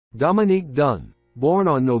Dominique Dunne, born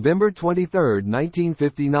on November 23,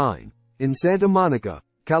 1959, in Santa Monica,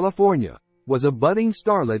 California, was a budding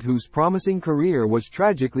starlet whose promising career was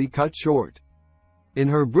tragically cut short. In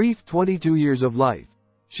her brief 22 years of life,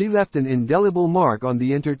 she left an indelible mark on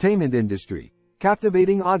the entertainment industry,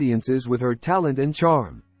 captivating audiences with her talent and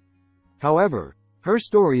charm. However, her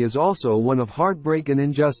story is also one of heartbreak and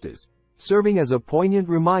injustice, serving as a poignant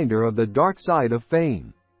reminder of the dark side of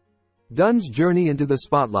fame. Dunne's journey into the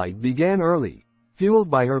spotlight began early,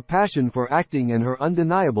 fueled by her passion for acting and her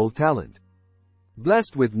undeniable talent.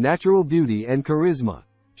 Blessed with natural beauty and charisma,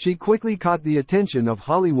 she quickly caught the attention of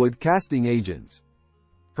Hollywood casting agents.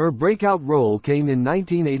 Her breakout role came in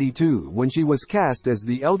 1982 when she was cast as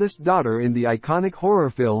the eldest daughter in the iconic horror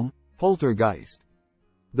film, Poltergeist.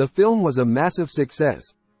 The film was a massive success,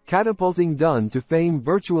 catapulting Dunne to fame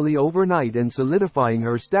virtually overnight and solidifying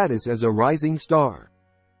her status as a rising star.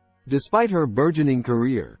 Despite her burgeoning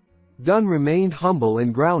career, Dunne remained humble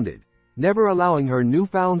and grounded, never allowing her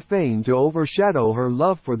newfound fame to overshadow her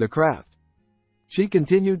love for the craft. She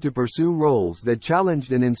continued to pursue roles that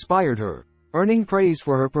challenged and inspired her, earning praise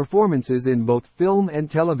for her performances in both film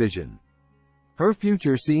and television. Her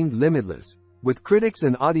future seemed limitless, with critics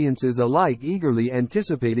and audiences alike eagerly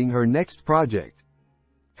anticipating her next project.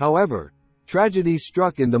 However, tragedy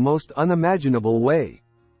struck in the most unimaginable way.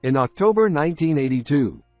 In October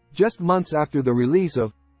 1982, just months after the release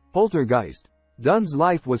of Poltergeist, Dunne's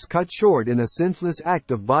life was cut short in a senseless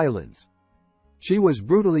act of violence. She was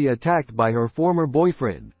brutally attacked by her former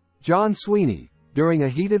boyfriend, John Sweeney, during a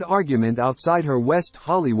heated argument outside her West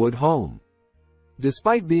Hollywood home.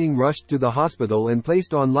 Despite being rushed to the hospital and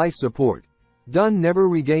placed on life support, Dunne never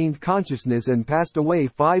regained consciousness and passed away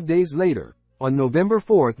 5 days later, on November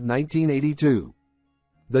 4, 1982.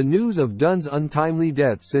 The news of Dunne's untimely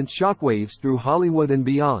death sent shockwaves through Hollywood and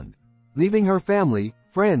beyond, leaving her family,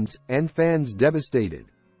 friends, and fans devastated.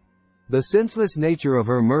 The senseless nature of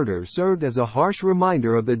her murder served as a harsh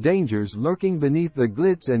reminder of the dangers lurking beneath the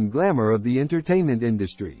glitz and glamour of the entertainment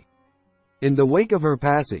industry. In the wake of her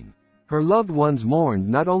passing, her loved ones mourned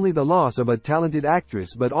not only the loss of a talented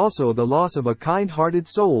actress but also the loss of a kind-hearted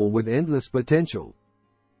soul with endless potential.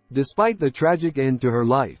 Despite the tragic end to her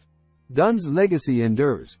life, Dunne's legacy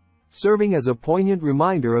endures, serving as a poignant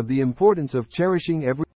reminder of the importance of cherishing every